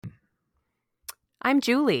I'm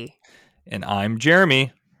Julie. And I'm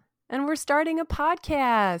Jeremy. And we're starting a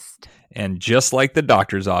podcast. And just like the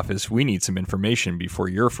doctor's office, we need some information before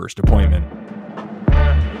your first appointment.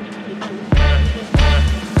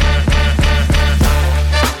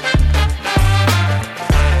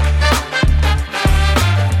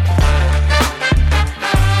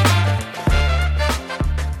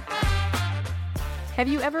 Have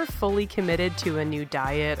you ever fully committed to a new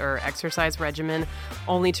diet or exercise regimen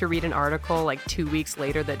only to read an article like 2 weeks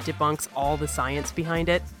later that debunks all the science behind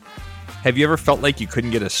it? Have you ever felt like you couldn't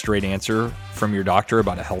get a straight answer from your doctor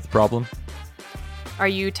about a health problem? Are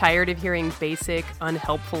you tired of hearing basic,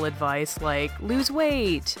 unhelpful advice like lose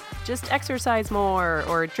weight, just exercise more,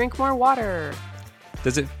 or drink more water?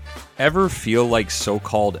 Does it ever feel like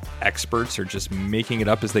so-called experts are just making it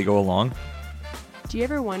up as they go along? Do you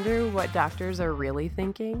ever wonder what doctors are really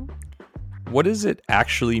thinking? What does it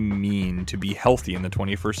actually mean to be healthy in the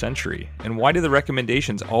 21st century? And why do the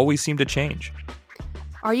recommendations always seem to change?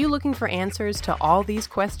 Are you looking for answers to all these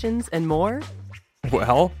questions and more?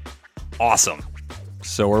 Well, awesome.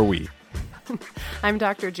 So are we. I'm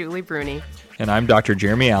Dr. Julie Bruni. And I'm Dr.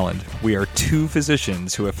 Jeremy Allen. We are two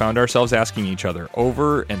physicians who have found ourselves asking each other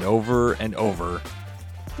over and over and over,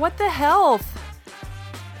 what the health?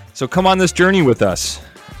 So come on this journey with us,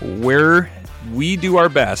 where we do our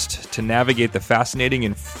best to navigate the fascinating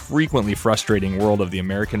and frequently frustrating world of the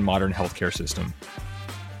American modern healthcare system.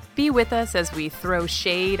 Be with us as we throw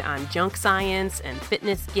shade on junk science and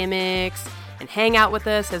fitness gimmicks, and hang out with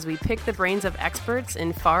us as we pick the brains of experts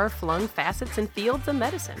in far-flung facets and fields of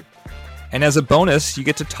medicine. And as a bonus, you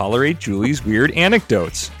get to tolerate Julie's weird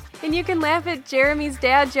anecdotes. And you can laugh at Jeremy's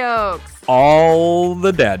dad jokes. All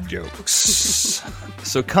the dad jokes.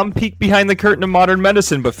 So come peek behind the curtain of modern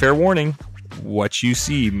medicine, but fair warning, what you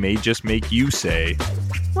see may just make you say,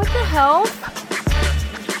 what the hell?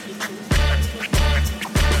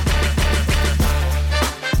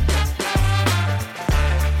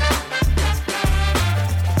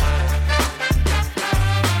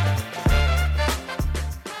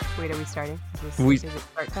 Wait, are we starting? Is it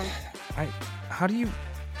start time? How do you...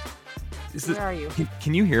 Where are you?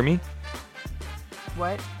 Can you hear me?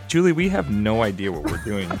 What? Julie, we have no idea what we're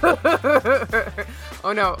doing.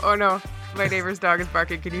 Oh no. My neighbor's dog is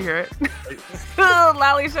barking. Can you hear it?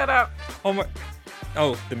 Lally, shut up.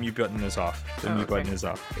 Oh, the mute button is off. Mute button is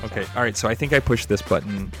off. Good Okay. job. All right. So I think I pushed this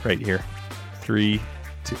button right here. 3,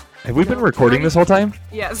 2. Have we been recording this whole time?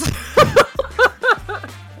 Yes.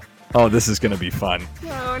 Oh, this is going to be fun.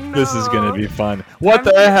 Oh no. This is going to be fun. What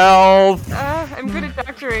the hell? I'm good at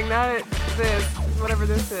doctoring, not at this. Whatever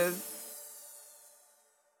this is.